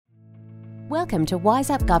Welcome to Wise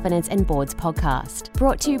Up Governance and Boards podcast,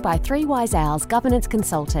 brought to you by 3 Wise Owls Governance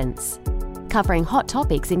Consultants, covering hot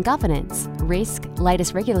topics in governance, risk,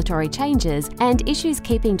 latest regulatory changes, and issues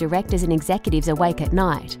keeping directors and executives awake at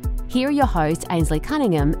night. Here are your hosts, Ainsley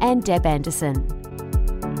Cunningham and Deb Anderson.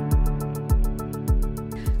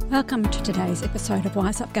 Welcome to today's episode of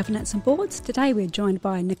Wise Up Governance and Boards. Today we're joined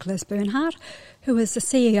by Nicholas Bernhardt, who is the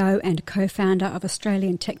CEO and co-founder of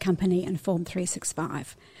Australian tech company Inform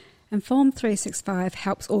 365. Inform 365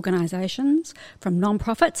 helps organisations, from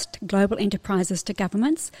non-profits to global enterprises to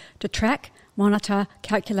governments, to track, monitor,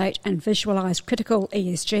 calculate and visualise critical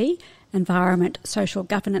ESG, environment, social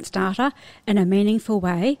governance data in a meaningful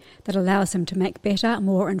way that allows them to make better,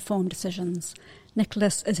 more informed decisions.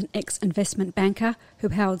 Nicholas is an ex-investment banker who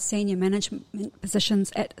held senior management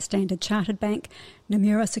positions at Standard Chartered Bank,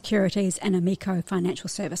 Nomura Securities and Amico Financial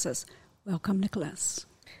Services. Welcome, Nicholas.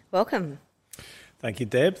 Welcome. Thank you,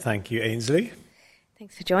 Deb. Thank you, Ainsley.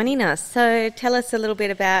 Thanks for joining us. So tell us a little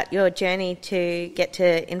bit about your journey to get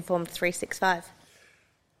to Inform 365.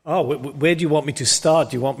 Oh, where do you want me to start?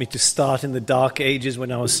 Do you want me to start in the dark ages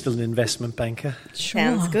when I was still an investment banker? Sure.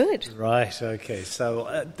 Sounds good. Right, okay.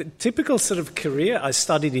 So the typical sort of career, I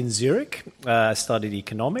studied in Zurich. I studied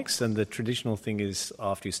economics, and the traditional thing is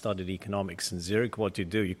after you studied economics in Zurich, what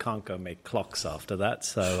do? You can't go make clocks after that,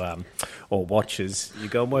 so or watches. You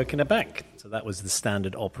go and work in a bank. So that was the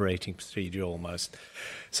standard operating procedure almost.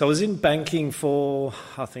 So I was in banking for,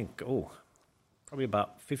 I think, probably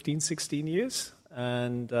about 15, 16 years.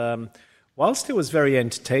 And whilst it was very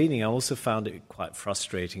entertaining, I also found it quite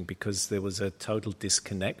frustrating because there was a total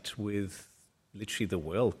disconnect with literally the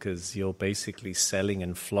world, because you're basically selling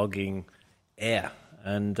and flogging air.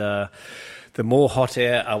 And the more hot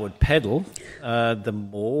air I would peddle, the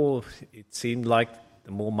more it seemed like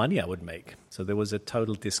the more money I would make. So there was a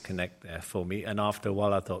total disconnect there for me. And after a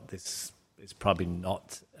while, I thought this is probably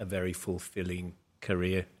not a very fulfilling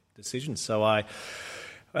career decision. So I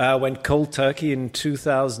went cold turkey in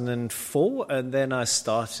 2004, and then I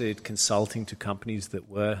started consulting to companies that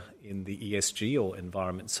were in the ESG or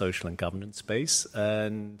environment, social and governance space,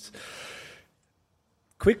 and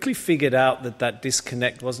quickly figured out that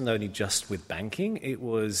disconnect wasn't only just with banking, it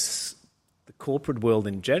was the corporate world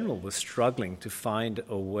in general was struggling to find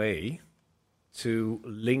a way to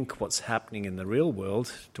link what's happening in the real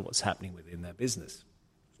world to what's happening within their business.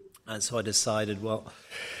 And so I decided,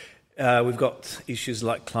 we've got issues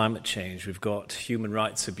like climate change, we've got human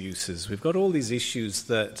rights abuses, we've got all these issues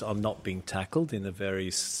that are not being tackled in a very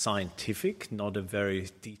scientific, not a very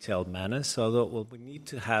detailed manner. So I thought, we need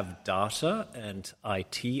to have data and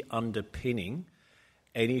IT underpinning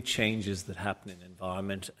any changes that happen in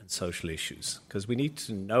environment and social issues, because we need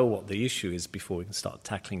to know what the issue is before we can start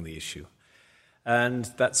tackling the issue. And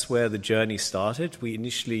that's where the journey started. We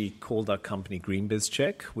initially called our company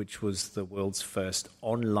GreenBizCheck, which was the world's first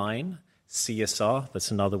online CSR,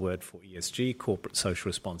 that's another word for ESG, corporate social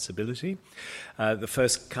responsibility. The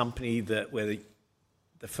first company the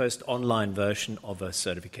first online version of a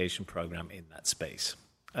certification program in that space.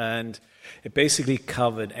 And it basically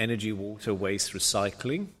covered energy, water, waste,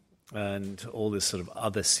 recycling, and all this sort of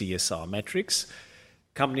other CSR metrics.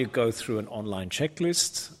 Company would go through an online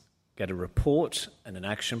checklist, get a report and an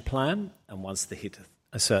action plan, and once they hit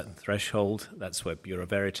a certain threshold, that's where Bureau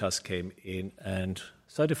Veritas came in and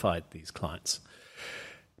certified these clients.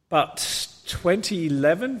 But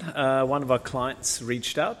 2011, one of our clients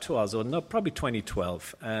reached out to us, probably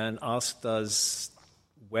 2012, and asked us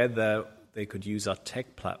whether they could use our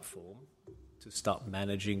tech platform to start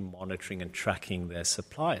managing, monitoring, and tracking their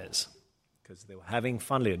suppliers, because they were having,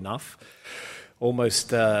 funnily enough,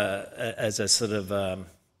 almost as a sort of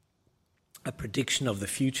a prediction of the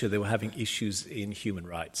future, they were having issues in human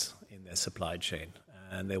rights in their supply chain,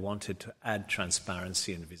 and they wanted to add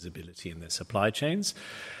transparency and visibility in their supply chains.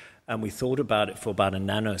 And we thought about it for about a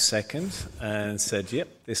nanosecond and said, yep,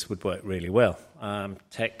 this would work really well.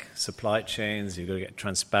 Tech supply chains, you've got to get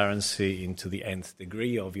transparency into the nth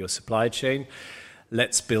degree of your supply chain.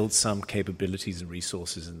 Let's build some capabilities and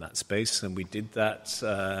resources in that space. And we did that,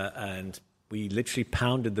 and we literally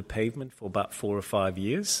pounded the pavement for about 4 or 5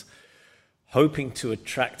 years, hoping to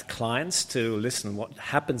attract clients to listen, what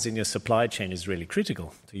happens in your supply chain is really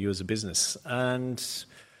critical to you as a business. And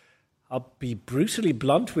I'll be brutally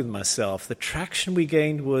blunt with myself. The traction we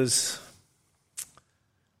gained was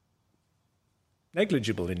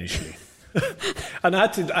negligible initially. And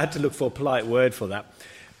I had to look for a polite word for that.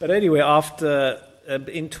 But anyway, after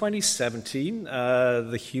in 2017,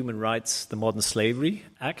 the Human Rights, the Modern Slavery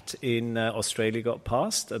Act in Australia got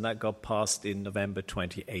passed, and that got passed in November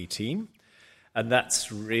 2018. And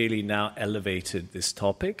that's really now elevated this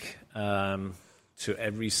topic to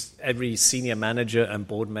every senior manager and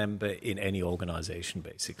board member in any organization,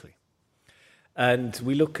 basically. And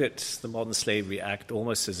we look at the Modern Slavery Act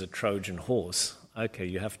almost as a Trojan horse. Okay,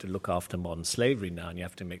 you have to look after modern slavery now, and you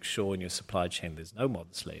have to make sure in your supply chain there's no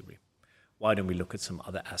modern slavery. Why don't we look at some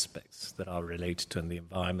other aspects that are related to the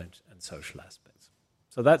environment and social aspects?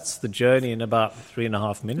 So that's the journey in about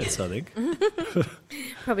 3.5 minutes, I think.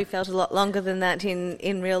 Probably felt a lot longer than that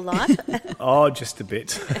in real life. Oh, just a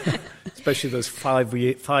bit. Especially those 5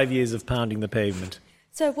 years of pounding the pavement.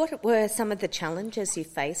 So what were some of the challenges you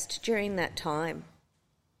faced during that time?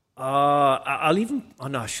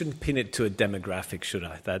 I shouldn't pin it to a demographic, should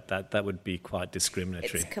I? That would be quite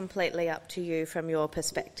discriminatory. It's completely up to you from your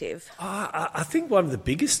perspective. I think one of the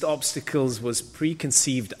biggest obstacles was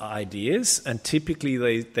preconceived ideas, and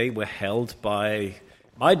typically they were held by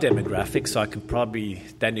my demographic, so I can probably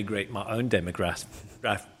denigrate my own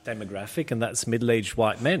demographic, and that's middle-aged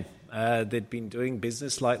white men. They'd been doing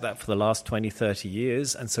business like that for the last 20, 30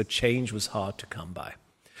 years, and so change was hard to come by.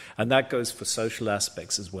 And that goes for social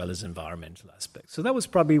aspects as well as environmental aspects. So that was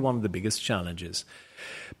probably one of the biggest challenges.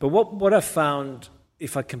 But what I found,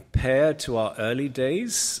 if I compare to our early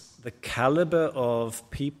days, the caliber of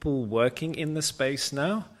people working in the space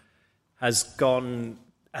now has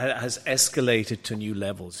escalated to new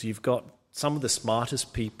levels. You've got some of the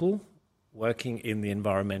smartest people working in the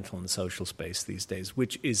environmental and social space these days,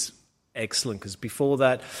 which is excellent, because before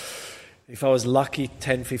that, if I was lucky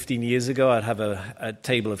 10, 15 years ago, I'd have a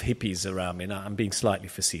table of hippies around me. Now, I'm being slightly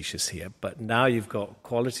facetious here, but now you've got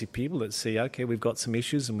quality people that say, okay, we've got some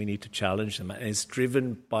issues and we need to challenge them. And it's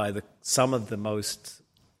driven by some advanced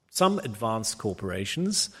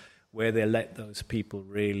corporations where they let those people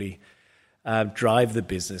really drive the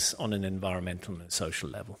business on an environmental and social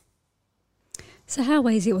level. So how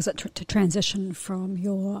easy was it to transition from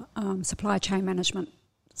your supply chain management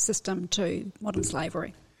system to modern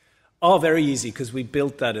slavery? Oh, very easy, because we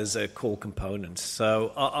built that as a core component.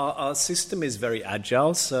 So our system is very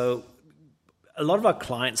agile. So a lot of our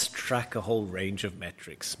clients track a whole range of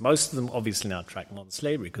metrics. Most of them obviously now track modern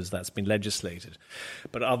slavery because that's been legislated.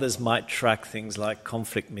 But others might track things like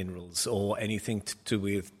conflict minerals or anything to do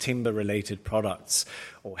with timber-related products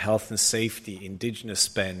or health and safety, indigenous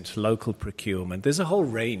spend, local procurement. There's a whole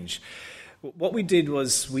range. What we did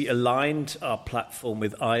was we aligned our platform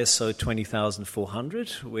with ISO 20400,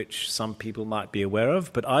 which some people might be aware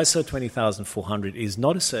of. But ISO 20400 is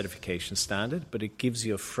not a certification standard, but it gives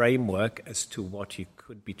you a framework as to what you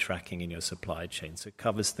could be tracking in your supply chain. So it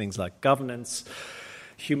covers things like governance,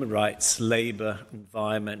 human rights, labor,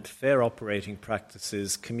 environment, fair operating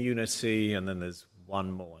practices, community, and then there's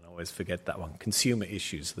one more, and I always forget that one, consumer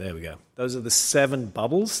issues. There we go. Those are the 7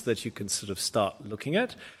 bubbles that you can sort of start looking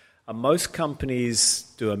at. Most companies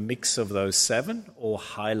do a mix of those 7 or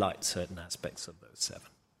highlight certain aspects of those 7.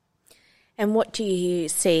 And what do you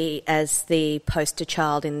see as the poster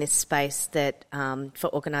child in this space that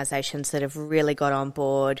for organisations that have really got on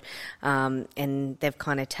board and they've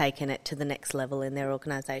kind of taken it to the next level in their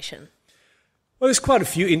organisation? Well, there's quite a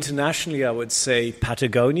few internationally. I would say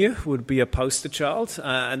Patagonia would be a poster child,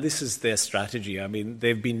 and this is their strategy. I mean,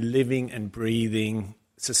 they've been living and breathing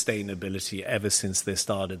sustainability ever since they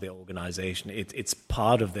started their organization. It's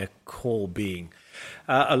part of their core being.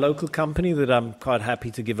 A local company that I'm quite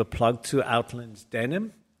happy to give a plug to, Outland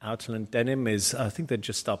Denim. Outland Denim is, I think they're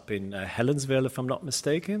just up in Helensville, if I'm not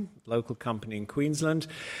mistaken, local company in Queensland.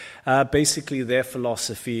 Basically, their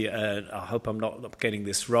philosophy, I hope I'm not getting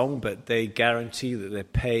this wrong, but they guarantee that they're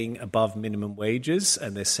paying above minimum wages,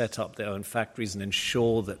 and they set up their own factories and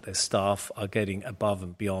ensure that their staff are getting above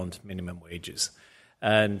and beyond minimum wages.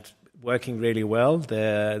 And working really well.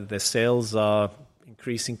 Their sales are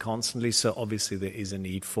increasing constantly, so obviously there is a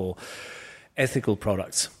need for ethical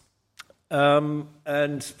products.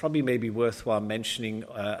 And probably maybe worthwhile mentioning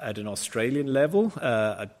at an Australian level,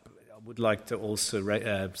 I would like to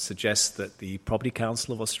also suggest that the Property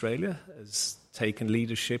Council of Australia has taken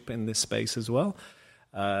leadership in this space as well.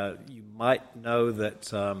 You might know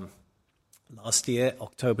that last year,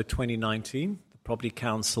 October 2019, Property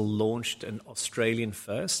Council launched an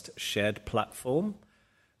Australian-first shared platform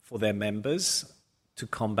for their members to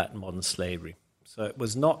combat modern slavery. So it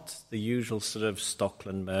was not the usual sort of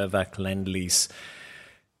Stockland, Mirvac, Lend-Lease,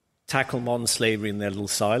 tackle modern slavery in their little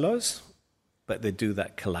silos, but they do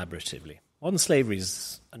that collaboratively. Modern slavery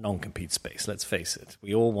is a non-compete space, let's face it.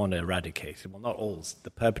 We all want to eradicate it. Well, not all. The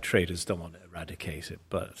perpetrators don't want to eradicate it,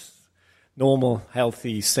 but normal,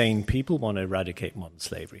 healthy, sane people want to eradicate modern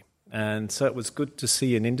slavery. And so it was good to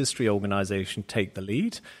see an industry organization take the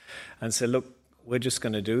lead and say, look, we're just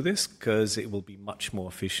going to do this because it will be much more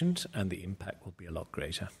efficient and the impact will be a lot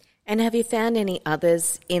greater. And have you found any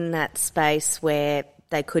others in that space where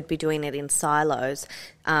they could be doing it in silos,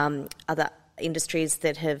 other industries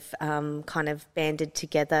that have kind of banded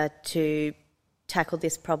together to tackle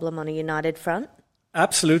this problem on a united front?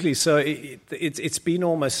 Absolutely. So it's been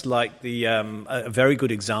almost like a very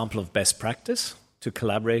good example of best practice to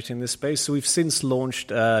collaborate in this space. So we've since launched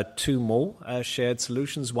 2 more shared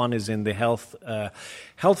solutions. One is in the health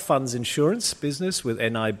funds insurance business with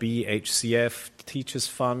NIB, HCF, Teachers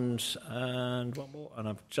Fund, and one more, and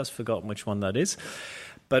I've just forgotten which one that is.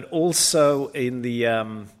 But also in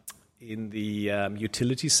the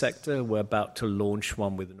utility sector, we're about to launch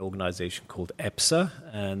one with an organization called EPSA,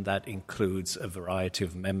 and that includes a variety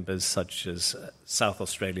of members such as South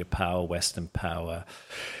Australia Power, Western Power.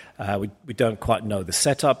 We don't quite know the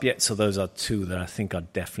setup yet, so those are 2 that I think are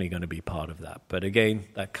definitely going to be part of that. But again,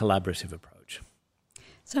 that collaborative approach.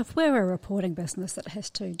 So if we're a reporting business that has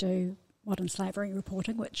to do modern slavery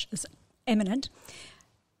reporting, which is imminent,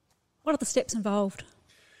 what are the steps involved?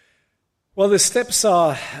 Well, the steps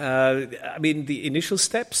are, the initial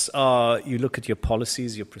steps are you look at your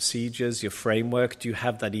policies, your procedures, your framework. Do you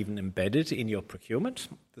have that even embedded in your procurement?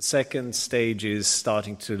 The second stage is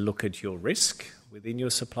starting to look at your risk within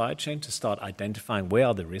your supply chain to start identifying where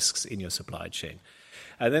are the risks in your supply chain.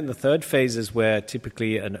 And then the third phase is where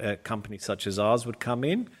typically a company such as ours would come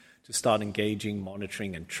in to start engaging,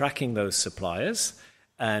 monitoring and tracking those suppliers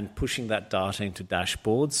and pushing that data into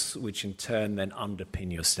dashboards, which in turn then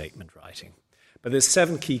underpin your statement writing. But there's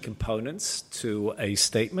 7 key components to a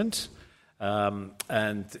statement,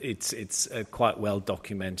 and it's quite well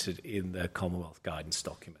documented in the Commonwealth guidance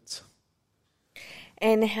documents.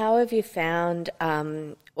 And how have you found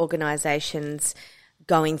organisations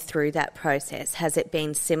going through that process? Has it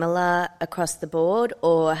been similar across the board,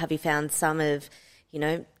 or have you found some have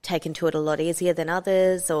taken to it a lot easier than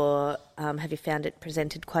others, or have you found it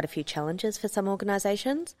presented quite a few challenges for some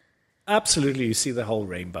organisations? Absolutely, you see the whole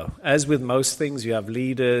rainbow. As with most things, you have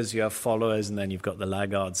leaders, you have followers, and then you've got the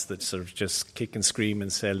laggards that sort of just kick and scream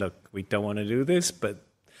and say, look, we don't want to do this, but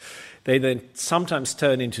they then sometimes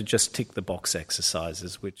turn into just tick-the-box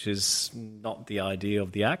exercises, which is not the idea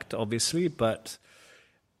of the Act, obviously, but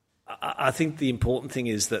I think the important thing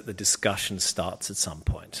is that the discussion starts at some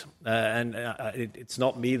point. It's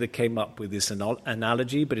not me that came up with this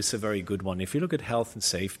analogy, but it's a very good one. If you look at health and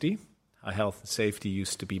safety, how health and safety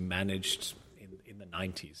used to be managed in the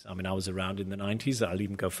 90s. I mean, I was around in the 90s. I'll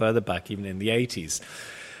even go further back, even in the 80s.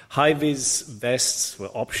 High-vis vests were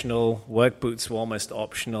optional. Work boots were almost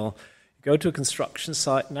optional. Go to a construction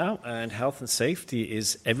site now, and health and safety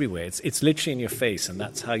is everywhere. It's literally in your face, and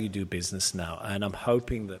that's how you do business now. And I'm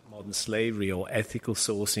hoping that modern slavery or ethical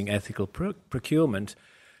sourcing, ethical procurement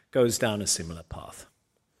goes down a similar path.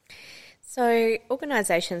 So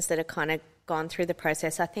organisations that are kind of gone through the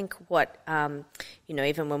process, I think what,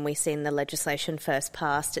 even when we've seen the legislation first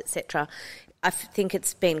passed, etc., I think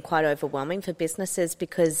it's been quite overwhelming for businesses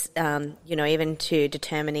because, even to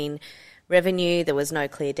determining revenue, there was no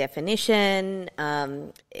clear definition.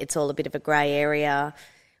 It's all a bit of a grey area.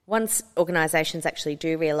 Once organisations actually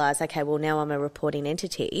do realise, okay, well, now I'm a reporting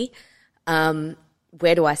entity,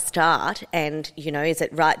 where do I start? And, is it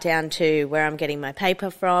right down to where I'm getting my paper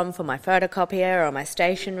from for my photocopier or my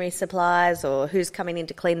stationery supplies or who's coming in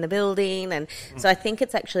to clean the building? And so I think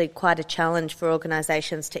it's actually quite a challenge for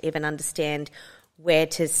organisations to even understand where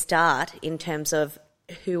to start in terms of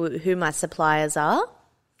who my suppliers are.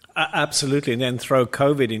 Absolutely, and then throw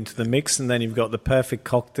COVID into the mix, and then you've got the perfect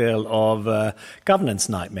cocktail of governance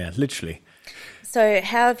nightmare, literally. So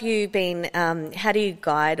how have you been, how do you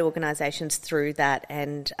guide organisations through that,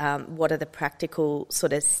 and what are the practical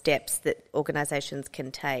sort of steps that organisations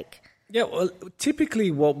can take? Yeah, well,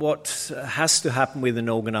 typically what has to happen with an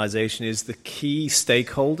organisation is the key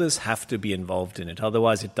stakeholders have to be involved in it.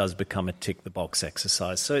 Otherwise, it does become a tick-the-box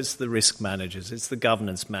exercise. So it's the risk managers, it's the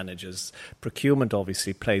governance managers. Procurement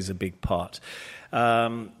obviously plays a big part.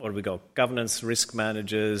 What do we got? Governance, risk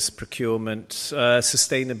managers, procurement,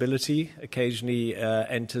 sustainability occasionally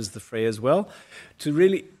enters the fray as well. To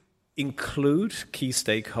really include key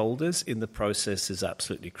stakeholders in the process is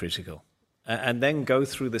absolutely critical. And then go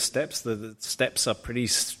through the steps. The steps are pretty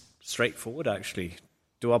straightforward, actually.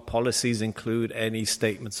 Do our policies include any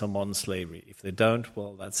statements on modern slavery? If they don't,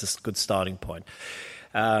 well, that's a good starting point.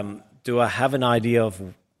 Do I have an idea of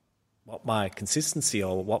what my consistency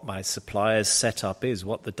or what my suppliers setup is,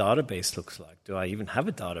 what the database looks like. Do I even have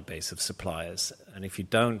a database of suppliers? And if you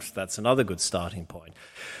don't, that's another good starting point.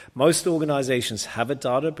 Most organizations have a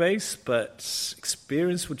database, but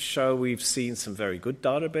experience would show we've seen some very good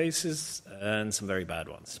databases and some very bad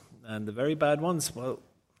ones. And the very bad ones, well,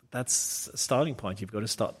 that's a starting point. You've got to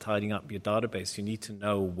start tidying up your database. You need to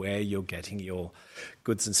know where you're getting your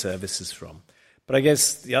goods and services from. But I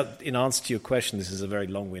guess in answer to your question, this is a very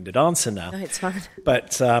long-winded answer now. No, it's fine.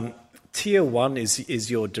 But Tier 1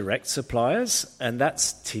 is your direct suppliers, and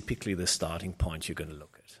that's typically the starting point you're going to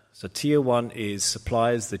look at. So Tier 1 is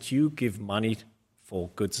suppliers that you give money for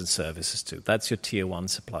goods and services to. That's your Tier 1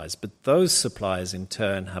 suppliers. But those suppliers, in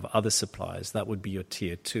turn, have other suppliers. That would be your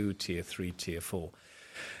Tier 2, Tier 3, Tier 4.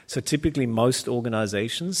 So typically, most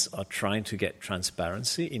organizations are trying to get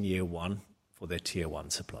transparency in year 1 for their Tier 1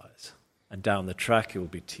 suppliers. And down the track, it will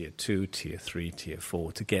be Tier 2, Tier 3, Tier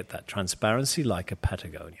 4 to get that transparency like a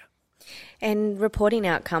Patagonia. And reporting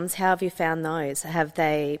outcomes, how have you found those? Have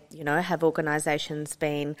they, have organisations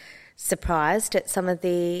been surprised at some of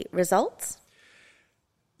the results?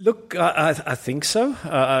 Look, I think so.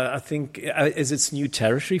 I think as it's new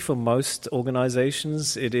territory for most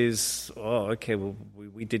organisations, it is,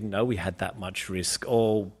 we didn't know we had that much risk,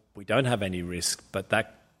 or we don't have any risk, but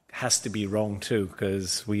that has to be wrong too,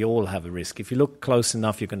 because we all have a risk. If you look close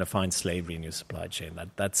enough, you're going to find slavery in your supply chain.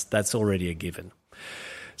 That's already a given.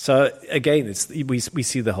 So again, we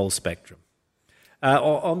see the whole spectrum.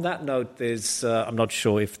 On that note, there's I'm not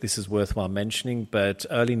sure if this is worthwhile mentioning, but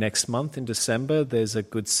early next month in December, there's a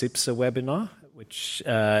Good CSR webinar, which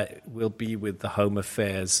will be with the Home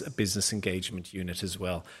Affairs Business Engagement Unit as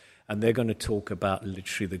well. And they're going to talk about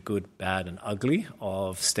literally the good, bad, and ugly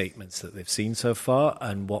of statements that they've seen so far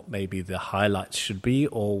and what maybe the highlights should be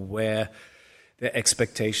or where their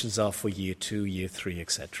expectations are for year 2, year 3,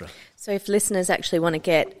 etc. So if listeners actually want to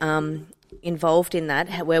get involved in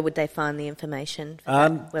that, where would they find the information for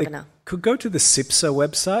that webinar? Could go to the CSR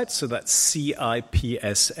website, so that's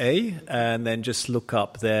CIPSA, and then just look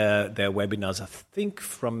up their webinars. I think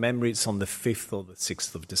from memory it's on the 5th or the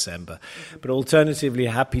 6th of December. Mm-hmm. But alternatively,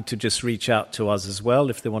 happy to just reach out to us as well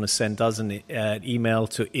if they want to send us an email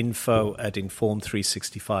to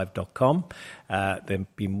info@inform365.com.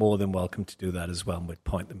 They'd be more than welcome to do that as well, and we'd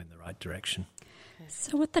point them in the right direction.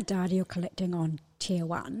 So with the data you're collecting on Tier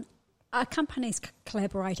 1, are companies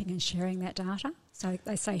collaborating and sharing that data? So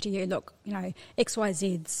they say to you, look,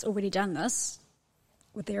 XYZ's already done this.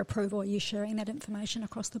 With their approval, are you sharing that information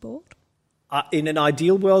across the board? In an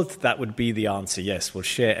ideal world, that would be the answer, yes. We'll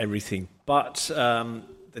share everything. But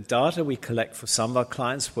the data we collect for some of our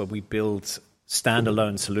clients where we build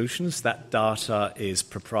standalone solutions, that data is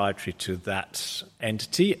proprietary to that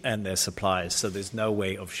entity and their suppliers. So there's no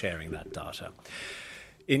way of sharing that data.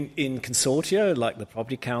 In consortia, like the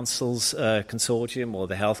Property Council's consortium or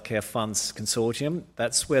the Healthcare Fund's consortium,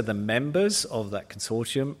 that's where the members of that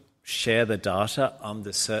consortium share the data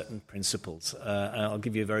under certain principles. And I'll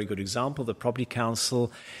give you a very good example. The Property Council,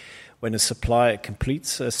 when a supplier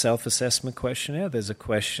completes a self-assessment questionnaire, there's a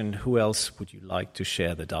question, who else would you like to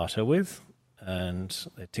share the data with? And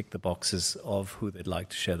they tick the boxes of who they'd like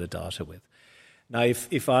to share the data with. Now,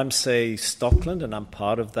 if I'm, say, Stockland and I'm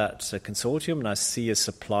part of that consortium and I see a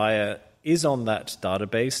supplier is on that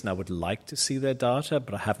database and I would like to see their data,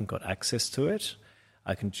 but I haven't got access to it,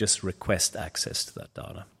 I can just request access to that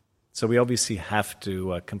data. So we obviously have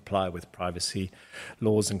to comply with privacy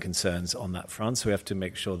laws and concerns on that front. So we have to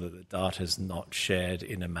make sure that the data is not shared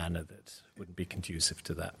in a manner that wouldn't be conducive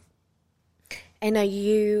to that. And are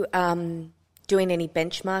you doing any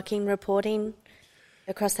benchmarking reporting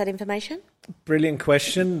across that information? Brilliant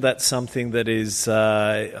question. That's something that is,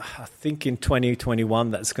 I think in 2021,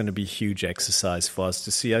 that's going to be a huge exercise for us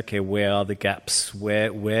to see, okay, where are the gaps?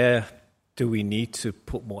 Where do we need to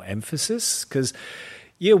put more emphasis? Because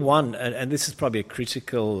year 1, and this is probably a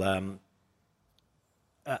critical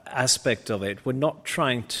aspect of it, we're not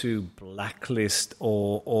trying to blacklist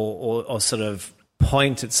or sort of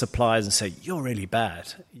point at suppliers and say, you're really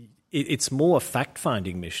bad. It's more a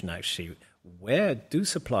fact-finding mission, actually. Where do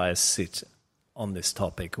suppliers sit on this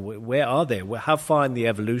topic? Where are they? How far in the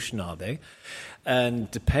evolution are they? And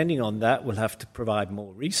depending on that, we'll have to provide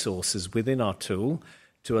more resources within our tool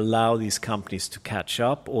to allow these companies to catch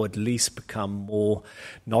up or at least become more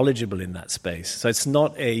knowledgeable in that space. So it's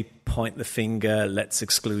not a point the finger, let's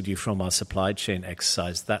exclude you from our supply chain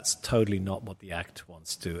exercise. That's totally not what the Act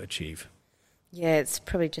wants to achieve. Yeah, it's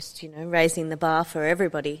probably just, raising the bar for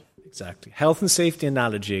everybody. Exactly. Health and safety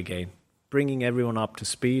analogy again. Bringing everyone up to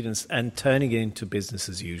speed and turning it into business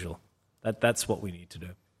as usual. That's what we need to do.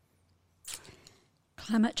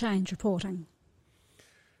 Climate change reporting.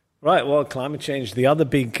 Right, well, climate change, the other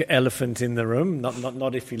big elephant in the room,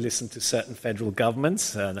 not if you listen to certain federal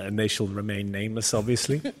governments, and they shall remain nameless,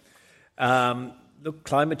 obviously. Look,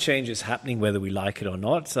 climate change is happening whether we like it or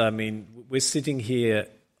not. I mean, we're sitting here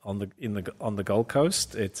on the Gold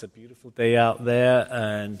Coast. It's a beautiful day out there,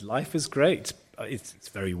 and life is great. It's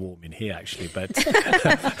very warm in here, actually, but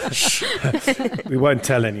we won't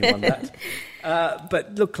tell anyone that.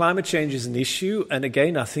 But look, climate change is an issue, and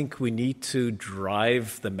again, I think we need to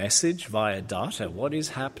drive the message via data. What is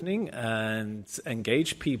happening, and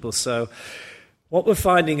engage people. So what we're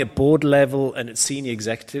finding at board level and at senior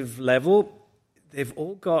executive level, they've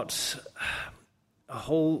all got a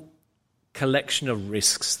whole collection of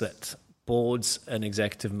risks that boards and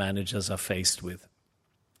executive managers are faced with.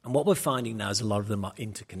 And what we're finding now is a lot of them are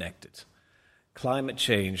interconnected. Climate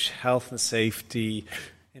change, health and safety,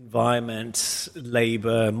 environment,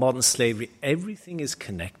 labor, modern slavery, everything is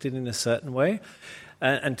connected in a certain way.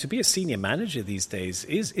 And to be a senior manager these days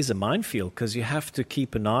is a minefield, because you have to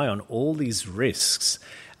keep an eye on all these risks.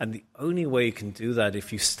 And the only way you can do that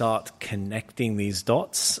if you start connecting these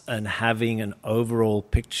dots and having an overall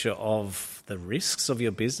picture of the risks of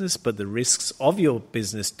your business, but the risks of your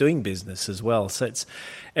business doing business as well. So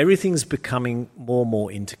everything's becoming more and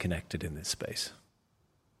more interconnected in this space.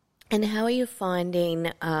 And how are you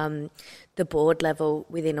finding the board level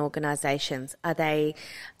within organisations? Are they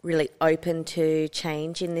really open to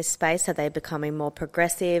change in this space? Are they becoming more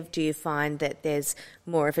progressive? Do you find that there's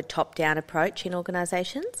more of a top-down approach in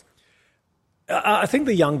organisations? I think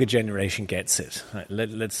the younger generation gets it.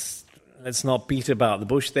 Let's not beat about the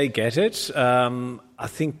bush. They get it. I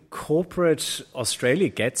think corporate Australia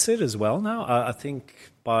gets it as well now. I think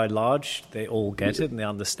by and large they all get it and they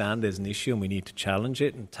understand there's an issue and we need to challenge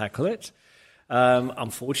it and tackle it.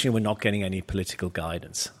 Unfortunately, we're not getting any political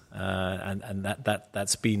guidance, and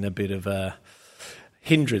that's been a bit of a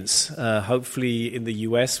hindrance. Hopefully, in the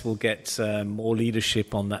US, we'll get more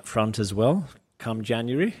leadership on that front as well come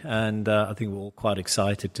January, and I think we're all quite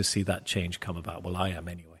excited to see that change come about. Well, I am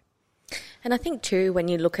anyway. And I think too, when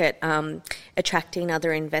you look at attracting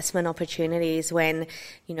other investment opportunities, when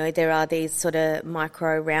there are these sort of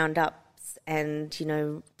micro roundups and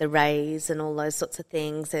the raise and all those sorts of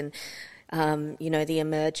things, and the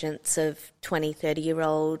emergence of 20,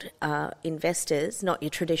 30-year-old investors, not your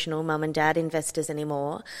traditional mum and dad investors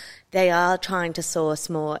anymore, they are trying to source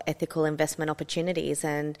more ethical investment opportunities.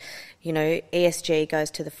 And, ESG goes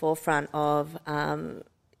to the forefront of,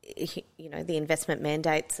 the investment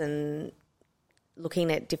mandates and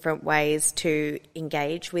looking at different ways to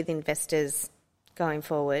engage with investors going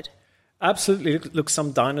forward. Absolutely. Look,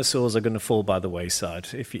 some dinosaurs are going to fall by the wayside.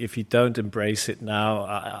 If you don't embrace it now,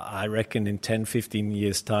 I reckon in 10, 15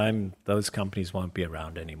 years' time, those companies won't be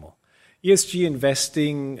around anymore. ESG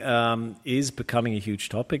investing is becoming a huge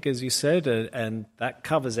topic, as you said, and that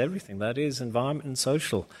covers everything. That is environment and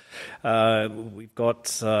social. We've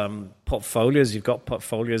got portfolios. You've got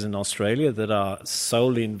portfolios in Australia that are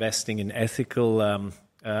solely investing in ethical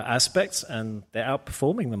aspects, and they're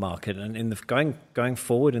outperforming the market. And in the going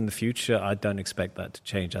forward in the future, I don't expect that to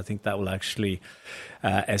change. I think that will actually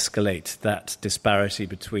escalate that disparity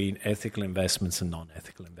between ethical investments and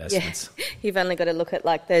non-ethical investments. Yeah. You've only got to look at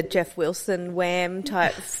like the Jeff Wilson, WHAM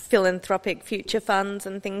type philanthropic future funds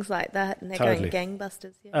and things like that, and they're going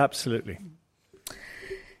gangbusters. Yeah. Absolutely.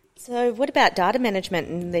 So what about data management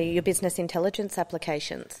and your business intelligence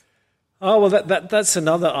applications? Oh, well, that's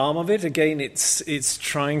another arm of it. Again, it's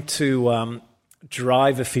trying to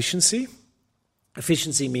drive efficiency.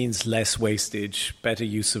 Efficiency means less wastage, better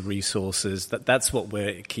use of resources. That's what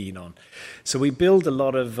we're keen on. So we build a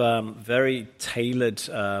lot of very tailored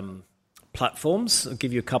platforms. I'll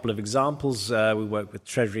give you a couple of examples. We work with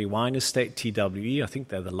Treasury Wine Estate, TWE. I think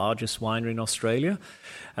they're the largest winery in Australia.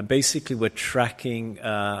 And basically we're tracking,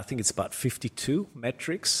 I think it's about 52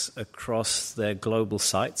 metrics across their global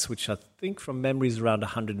sites, which I think from memory is around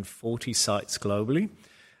 140 sites globally.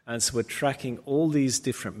 And so we're tracking all these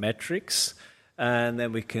different metrics, and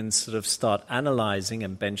then we can sort of start analyzing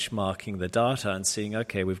and benchmarking the data and seeing,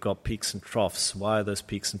 okay, we've got peaks and troughs. Why are those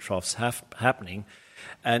peaks and troughs happening?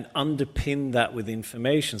 And underpin that with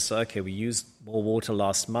information. So, okay, we used more water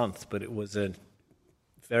last month, but it was a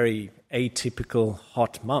very atypical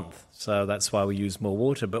hot month. So that's why we use more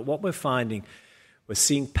water. But what we're finding, we're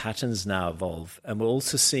seeing patterns now evolve. And we're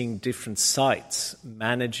also seeing different sites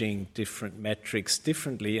managing different metrics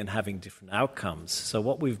differently and having different outcomes. So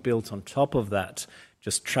what we've built on top of that,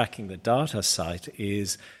 just tracking the data site,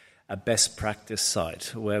 is a best practice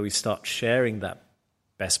site where we start sharing that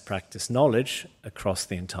best practice knowledge across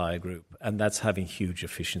the entire group, and that's having huge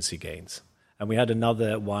efficiency gains. And we had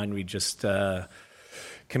another winery just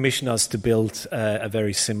commission us to build a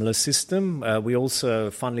very similar system. We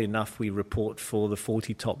also, funnily enough, we report for the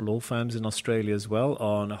 40 top law firms in Australia as well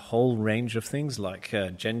on a whole range of things like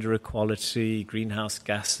gender equality, greenhouse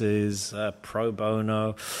gases, pro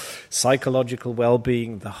bono, psychological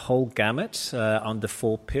well-being, the whole gamut under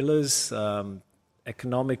 4 pillars,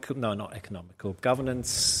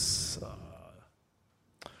 governance,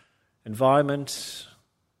 environment,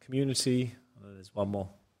 community. There's one more.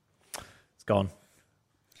 It's gone.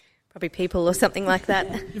 Probably people or something like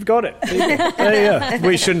that. You've got it. Yeah.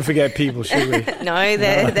 We shouldn't forget people, should we? No,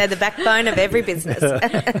 they're the backbone of every business.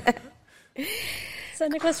 So,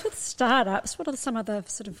 Nicholas, with startups, what are some of the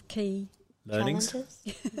sort of key learnings?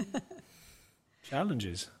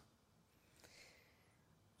 Challenges.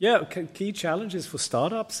 Yeah, key challenges for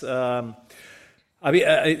startups. A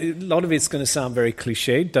lot of it's going to sound very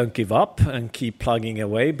cliched. Don't give up and keep plugging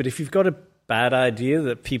away. But if you've got a bad idea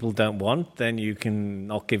that people don't want, then you can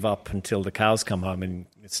not give up until the cows come home, and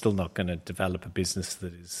it's still not going to develop a business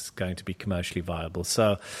that is going to be commercially viable.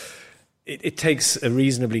 So it takes a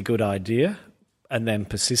reasonably good idea and then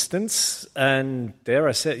persistence. And dare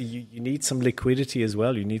I say, you need some liquidity as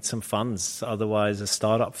well. You need some funds. Otherwise, a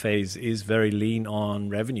startup phase is very lean on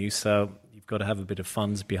revenue. So you've got to have a bit of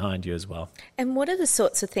funds behind you as well. And what are the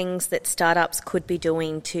sorts of things that startups could be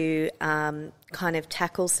doing to kind of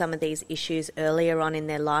tackle some of these issues earlier on in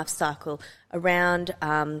their life cycle around,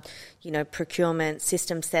 procurement,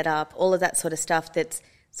 system setup, all of that sort of stuff that's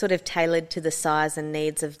sort of tailored to the size and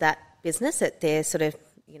needs of that business at their sort of,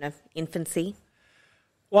 infancy?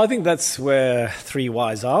 Well, I think that's where Three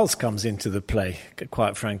Wise Owls comes into the play,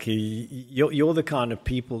 quite frankly. You're the kind of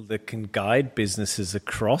people that can guide businesses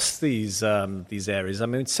across these areas. I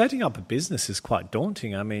mean, setting up a business is quite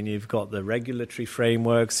daunting. I mean, you've got the regulatory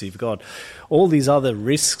frameworks, you've got all these other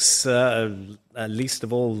risks. Least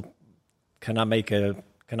of all, can I make a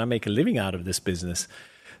living out of this business?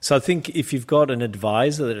 So I think if you've got an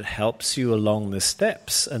advisor that helps you along the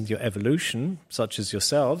steps and your evolution, such as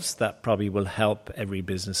yourselves, that probably will help every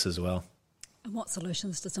business as well. And what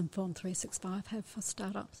solutions does Inform 365 have for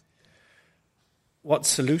startups? What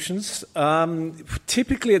solutions?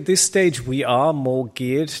 Typically at this stage, we are more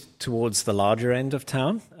geared towards the larger end of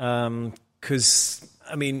town because,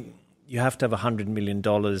 you have to have $100 million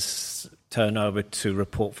turnover to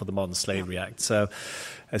report for the Modern Slavery Act. So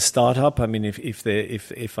a startup, if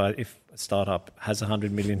a startup has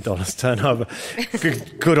 $100 million turnover,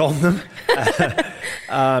 good on them.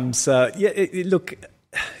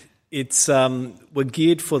 We're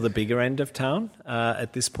geared for the bigger end of town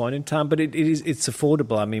at this point in time, but it's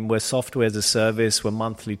affordable. We're software as a service, we're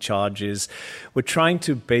monthly charges. We're trying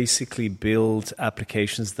to basically build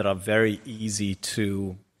applications that are very easy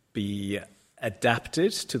to be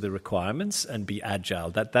adapted to the requirements and be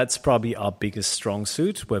agile. That's probably our biggest strong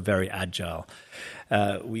suit. We're very agile.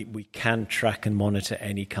 We can track and monitor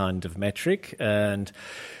any kind of metric, and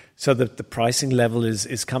so the pricing level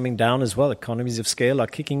is coming down as well. Economies of scale are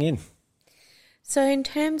kicking in. So in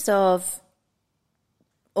terms of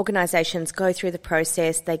organisations go through the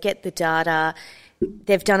process, they get the data,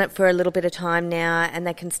 they've done it for a little bit of time now, and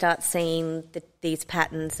they can start seeing these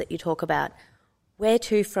patterns that you talk about. Where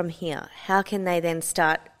to from here? How can they then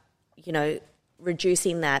start,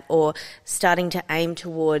 reducing that or starting to aim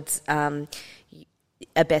towards a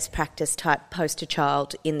best practice type poster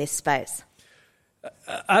child in this space?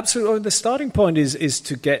 Absolutely. The starting point is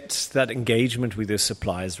to get that engagement with your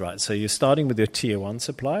suppliers, right? So you're starting with your tier one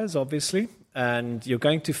suppliers, obviously, and you're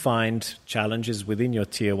going to find challenges within your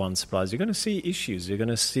tier one suppliers. You're going to see issues. You're going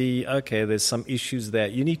to see, okay, there's some issues there.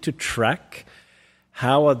 You need to track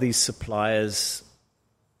how are these suppliers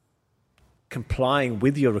complying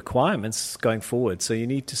with your requirements going forward. So you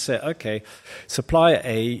need to say, okay, supplier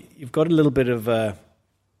A, you've got a little bit of a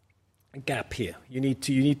gap here. You need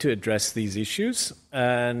to address these issues,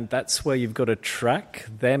 and that's where you've got to track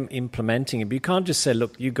them implementing it. But you can't just say,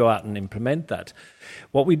 look, you go out and implement that.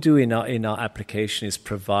 What we do in our application is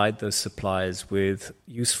provide those suppliers with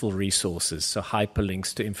useful resources, so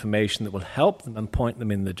hyperlinks to information that will help them and point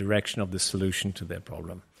them in the direction of the solution to their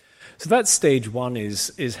problem. So that's stage one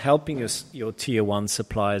is helping your tier one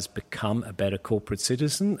suppliers become a better corporate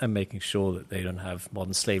citizen and making sure that they don't have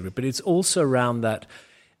modern slavery. But it's also around that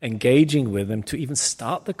engaging with them to even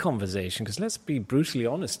start the conversation. Because let's be brutally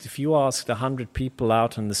honest, if you asked 100 people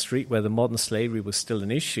out on the street whether modern slavery was still an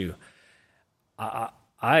issue, I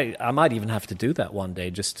might even have to do that one day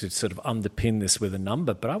just to sort of underpin this with a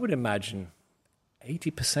number. But I would imagine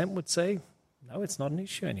 80% would say, no, it's not an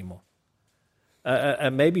issue anymore.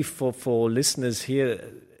 And maybe for listeners here,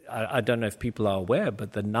 I don't know if people are aware,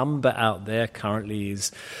 but the number out there currently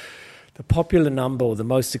is, the popular number or the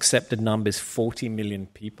most accepted number is 40 million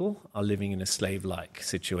people are living in a slave-like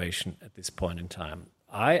situation at this point in time.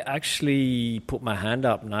 I actually put my hand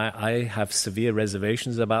up, and I have severe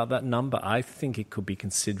reservations about that number. I think it could be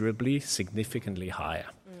considerably, significantly higher.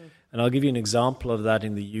 And I'll give you an example of that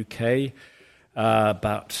in the UK.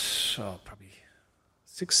 About probably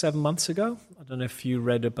 6-7 months ago, I don't know if you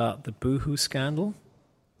read about the Boohoo scandal.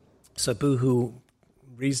 So Boohoo,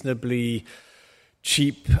 reasonably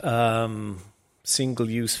cheap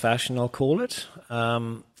single-use fashion, I'll call it,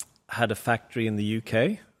 had a factory in the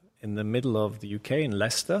UK, in the middle of the UK in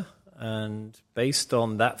Leicester, and based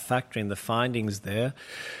on that factory and the findings there,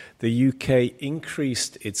 the UK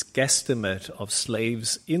increased its guesstimate of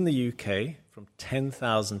slaves in the UK from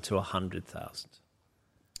 10,000 to 100,000.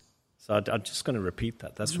 So I'm just going to repeat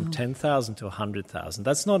that. That's from 10,000 to 100,000.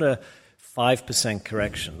 That's not a 5%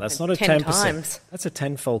 correction. That's not a 10%. Times. That's a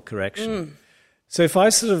tenfold correction. So if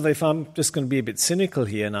I'm just going to be a bit cynical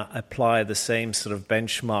here and I apply the same sort of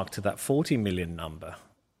benchmark to that 40 million number,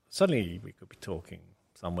 suddenly we could be talking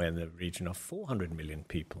somewhere in the region of 400 million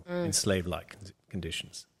people in slave-like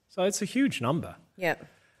conditions. So it's a huge number. Yeah.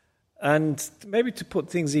 And maybe to put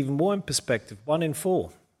things even more in perspective, 1 in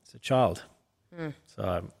 4 is a child.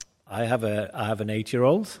 So I have an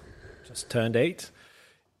 8-year-old, just turned 8.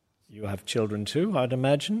 You have children too, I'd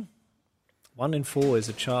imagine. 1 in 4 is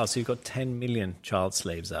a child, so you've got 10 million child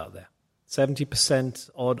slaves out there. 70%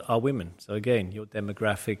 odd are women. So again, your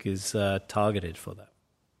demographic is targeted for that.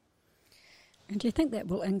 And do you think that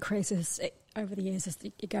will increase over the years as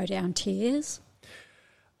you go down tiers?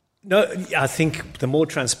 No, I think the more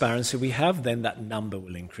transparency we have, then that number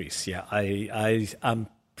will increase. Yeah, I'm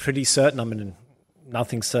pretty certain. I mean,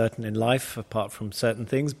 nothing's certain in life apart from certain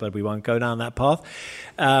things, but we won't go down that path.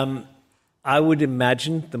 I would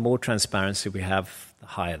imagine the more transparency we have, the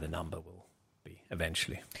higher the number will be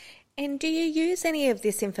eventually. And do you use any of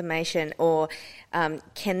this information, or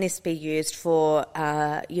can this be used for,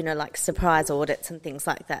 like surprise audits and things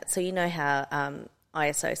like that? So you know how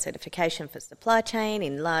ISO certification for supply chain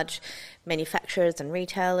in large manufacturers and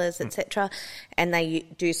retailers, etc., and they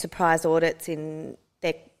do surprise audits in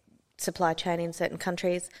their supply chain in certain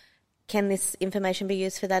countries. Can this information be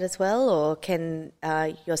used for that as well, or can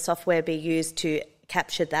your software be used to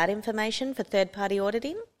capture that information for third-party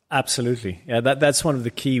auditing? Absolutely. Yeah, that's one of the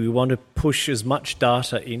key. We want to push as much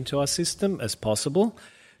data into our system as possible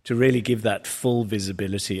to really give that full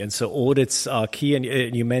visibility. And so audits are key. And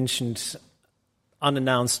you mentioned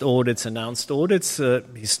unannounced audits, announced audits.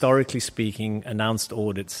 Historically speaking, announced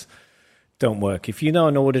audits don't work. If you know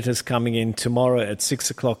an auditor's coming in tomorrow at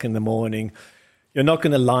 6 o'clock in the morning, you're not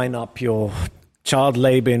going to line up your child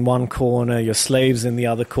labour in one corner, your slaves in the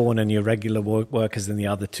other corner, and your regular workers in the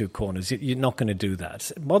other two corners. You're not going to do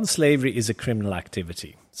that. Modern slavery is a criminal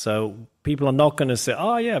activity. So people are not going to say,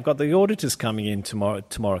 oh, yeah, I've got the auditors coming in tomorrow.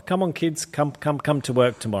 Come on, kids, come to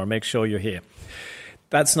work tomorrow. Make sure you're here.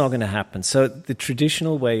 That's not going to happen. So the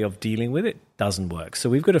traditional way of dealing with it doesn't work. So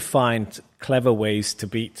we've got to find clever ways to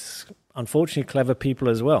beat, unfortunately, clever people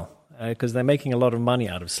as well, because they're making a lot of money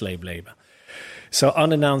out of slave labour. So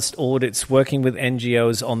unannounced audits, working with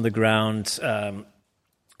NGOs on the ground,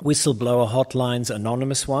 whistleblower hotlines,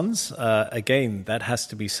 anonymous ones. Again, that has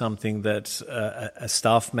to be something that a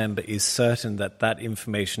staff member is certain that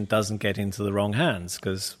information doesn't get into the wrong hands.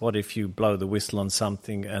 Because what if you blow the whistle on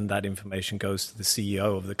something and that information goes to the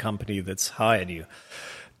CEO of the company that's hired you?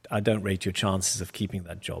 I don't rate your chances of keeping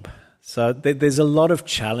that job. So there's a lot of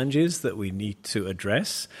challenges that we need to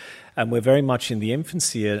address. And we're very much in the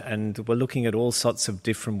infancy, and we're looking at all sorts of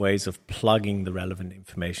different ways of plugging the relevant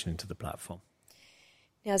information into the platform.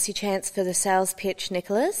 Now's your chance for the sales pitch,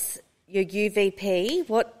 Nicholas. Your UVP,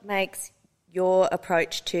 what makes your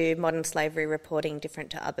approach to modern slavery reporting different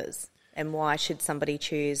to others? And why should somebody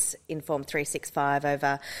choose Inform 365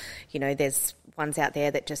 over, there's ones out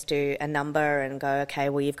there that just do a number and go, okay,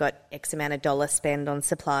 well, you've got X amount of dollars spend on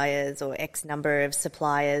suppliers or X number of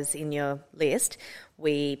suppliers in your list.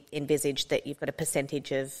 We envisage that you've got a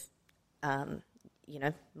percentage of,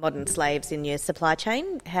 modern slaves in your supply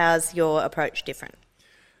chain. How's your approach different?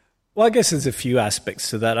 Well, I guess there's a few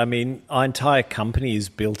aspects to that. I mean, our entire company is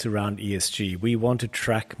built around ESG. We want to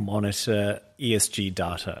track, monitor ESG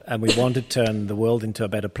data, and we want to turn the world into a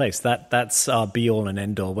better place. That's our be-all and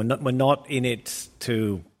end-all. We're not in it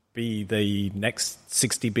to be the next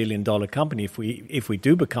 $60 billion company. If we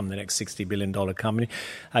do become the next $60 billion company,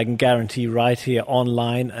 I can guarantee right here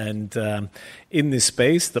online and in this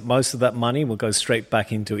space that most of that money will go straight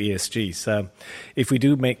back into ESG. So if we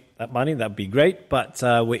do make that money, that'd be great, but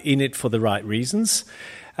we're in it for the right reasons.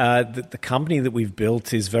 The company that we've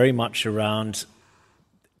built is very much around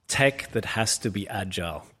tech that has to be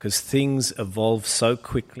agile, because things evolve so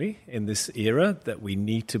quickly in this era that we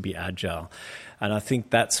need to be agile. And I think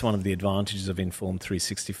that's one of the advantages of Inform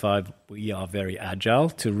 365. We are very agile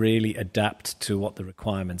to really adapt to what the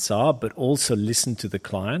requirements are, but also listen to the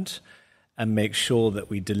client and make sure that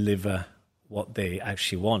we deliver what they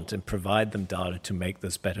actually want and provide them data to make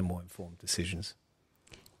those better, more informed decisions.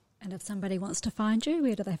 And if somebody wants to find you,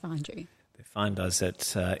 where do they find you? They find us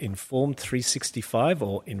at Inform 365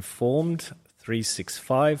 or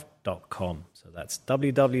informed365.com. So that's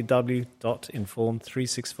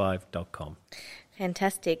www.informed365.com.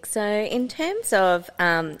 Fantastic. So in terms of,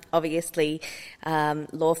 obviously,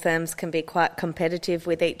 law firms can be quite competitive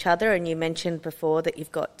with each other, and you mentioned before that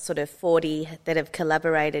you've got sort of 40 that have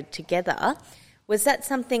collaborated together. Was that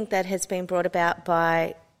something that has been brought about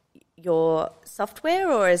by your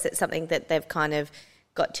software, or is it something that they've kind of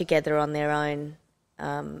got together on their own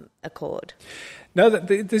accord? No,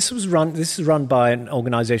 this is run by an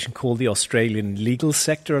organisation called the Australian Legal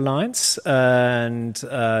Sector Alliance, and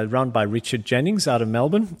run by Richard Jennings out of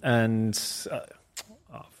Melbourne. And is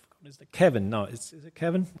it Kevin? No, is it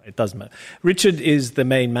Kevin? It doesn't matter. Richard is the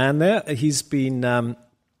main man there. He's been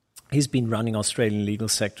running Australian Legal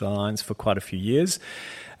Sector Alliance for quite a few years,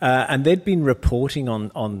 and they'd been reporting on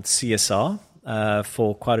CSR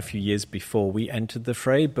for quite a few years before we entered the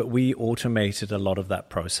fray, but we automated a lot of that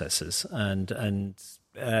processes, and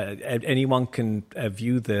anyone can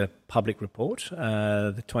view the public report.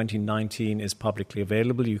 The 2019 is publicly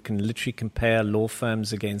available. You can literally compare law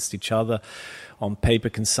firms against each other on paper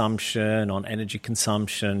consumption, on energy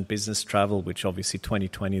consumption, business travel, which obviously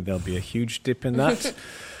 2020 there'll be a huge dip in that.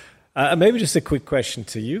 Maybe just a quick question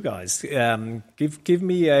to you guys. Give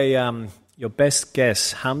me your best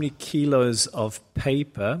guess. How many kilos of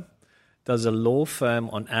paper does a law firm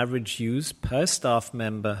on average use per staff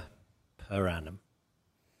member per annum?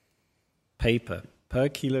 Paper per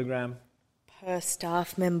kilogram? Per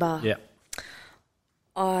staff member? Yeah.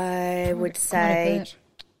 I would say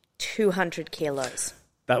 200 kilos.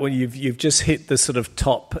 That one, you've just hit the sort of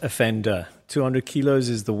top offender. 200 kilos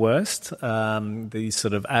is the worst. The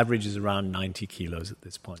sort of average is around 90 kilos at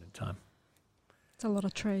this point in time. It's a lot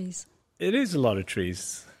of trees. It is a lot of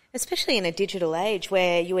trees. Especially in a digital age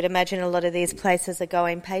where you would imagine a lot of these places are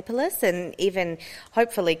going paperless, and even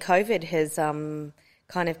hopefully COVID has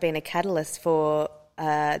kind of been a catalyst for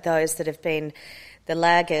those that have been the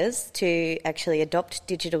laggers to actually adopt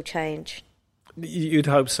digital change. You'd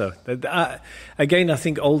hope so. Again, I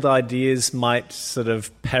think old ideas might sort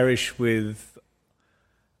of perish with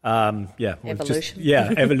evolution.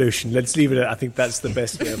 Evolution. Let's leave it at, I think that's the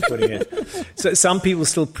best way of putting it. So some people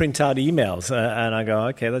still print out emails, and I go,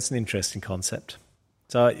 okay, that's an interesting concept.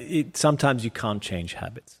 So sometimes you can't change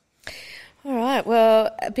habits. All right.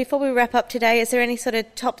 Well, before we wrap up today, is there any sort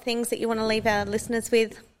of top things that you want to leave our listeners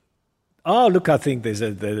with? Oh, look, I think there's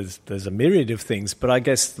a myriad of things, but I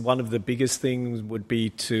guess one of the biggest things would be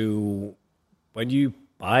to, when you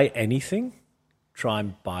buy anything, try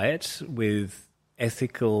and buy it with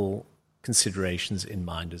ethical considerations in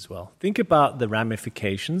mind as well. Think about the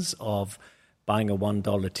ramifications of buying a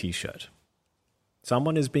 $1 T-shirt.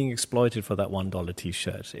 Someone is being exploited for that $1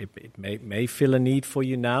 T-shirt. It may fill a need for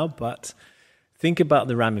you now, but think about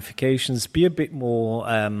the ramifications. Be a bit more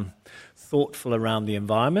thoughtful around the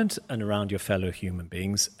environment and around your fellow human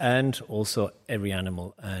beings, and also every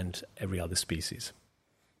animal and every other species.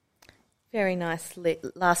 Very nice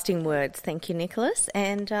lasting words. Thank you, Nicholas.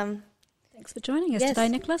 And thanks for joining us today,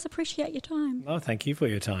 Nicholas. Appreciate your time. Oh, thank you for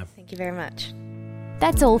your time. Thank you very much.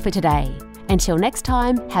 That's all for today. Until next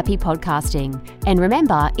time, happy podcasting. And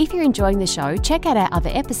remember, if you're enjoying the show, check out our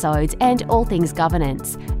other episodes and all things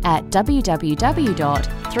governance at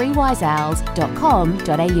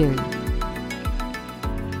www.3wiseowls.com.au.